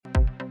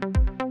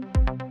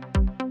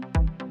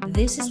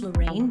This is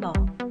Lorraine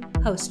Ball,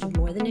 host of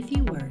More Than a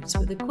Few Words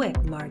with a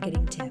quick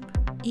marketing tip.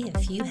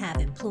 If you have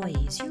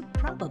employees, you're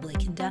probably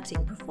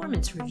conducting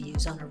performance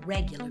reviews on a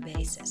regular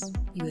basis.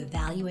 You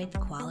evaluate the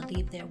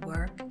quality of their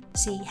work,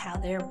 see how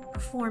they're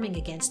performing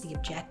against the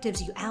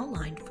objectives you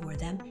outlined for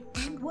them,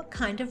 and what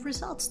kind of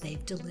results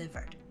they've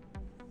delivered.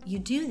 You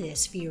do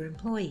this for your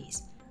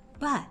employees,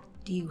 but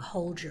do you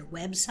hold your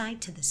website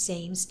to the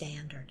same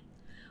standard?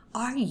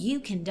 Are you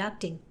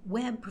conducting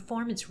web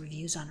performance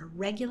reviews on a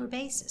regular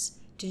basis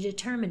to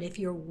determine if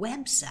your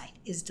website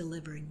is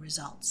delivering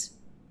results?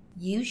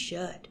 You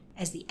should.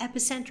 As the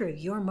epicenter of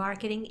your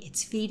marketing,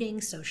 it's feeding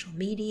social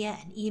media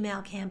and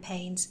email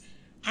campaigns,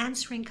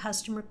 answering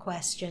customer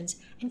questions,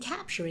 and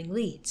capturing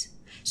leads.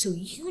 So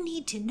you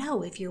need to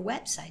know if your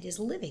website is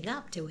living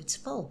up to its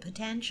full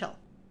potential.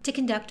 To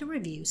conduct a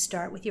review,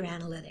 start with your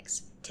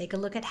analytics. Take a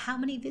look at how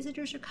many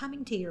visitors are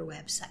coming to your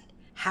website.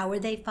 How are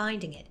they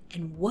finding it?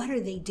 And what are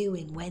they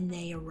doing when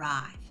they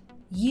arrive?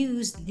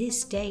 Use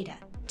this data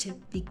to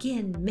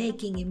begin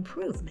making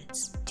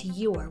improvements to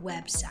your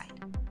website.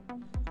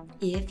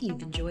 If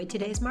you've enjoyed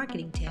today's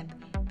marketing tip,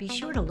 be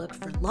sure to look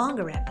for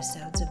longer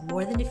episodes of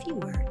More Than a Few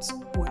Words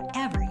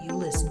wherever you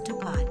listen to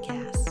podcasts.